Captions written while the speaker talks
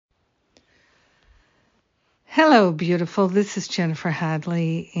Hello, beautiful. This is Jennifer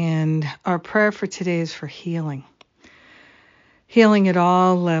Hadley, and our prayer for today is for healing. Healing at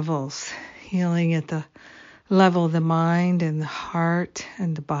all levels. Healing at the level of the mind and the heart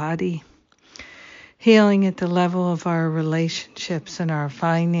and the body. Healing at the level of our relationships and our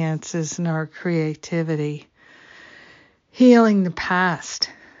finances and our creativity. Healing the past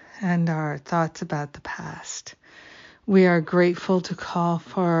and our thoughts about the past. We are grateful to call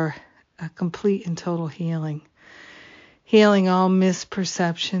for a complete and total healing. Healing all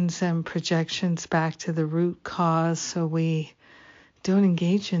misperceptions and projections back to the root cause so we don't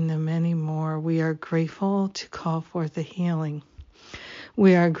engage in them anymore. We are grateful to call forth a healing.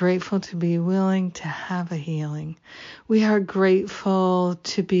 We are grateful to be willing to have a healing. We are grateful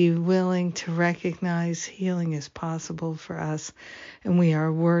to be willing to recognize healing is possible for us, and we are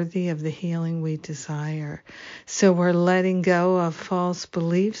worthy of the healing we desire. So we're letting go of false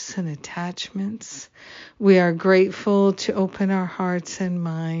beliefs and attachments. We are grateful to open our hearts and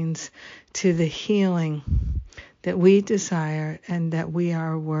minds to the healing that we desire and that we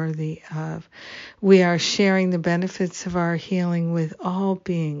are worthy of. We are sharing the benefits of our healing with all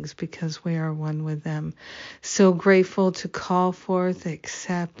beings because we are one with them. So grateful to call forth,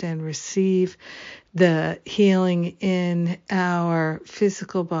 accept, and receive the healing in our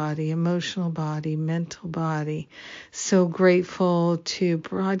physical body, emotional body, mental body. So grateful to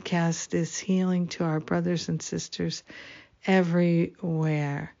broadcast this healing to our brothers and sisters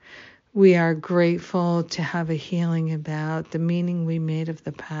everywhere. We are grateful to have a healing about the meaning we made of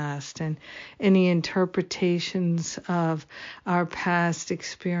the past and any interpretations of our past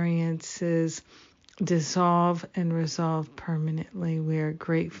experiences dissolve and resolve permanently. We are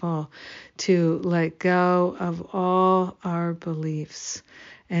grateful to let go of all our beliefs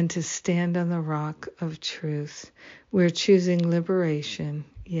and to stand on the rock of truth. We're choosing liberation.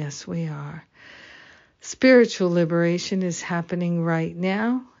 Yes, we are. Spiritual liberation is happening right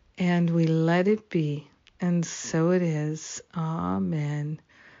now. And we let it be. And so it is. Amen.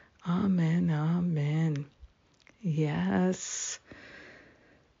 Amen. Amen. Yes.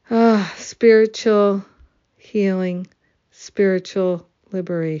 Spiritual healing, spiritual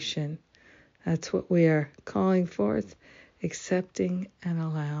liberation. That's what we are calling forth, accepting, and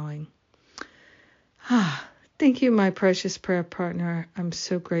allowing. Thank you, my precious prayer partner. I'm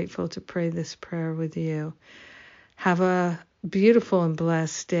so grateful to pray this prayer with you. Have a beautiful and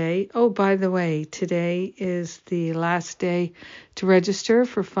blessed day. Oh, by the way, today is the last day to register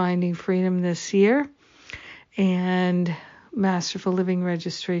for Finding Freedom this year. And Masterful Living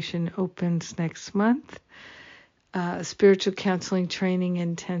registration opens next month. Spiritual Counseling Training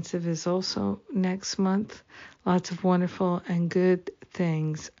Intensive is also next month. Lots of wonderful and good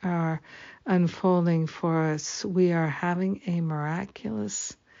things are unfolding for us. We are having a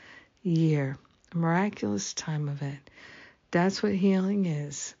miraculous year, a miraculous time of it. That's what healing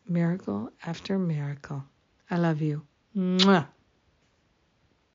is. Miracle after miracle. I love you. Mwah.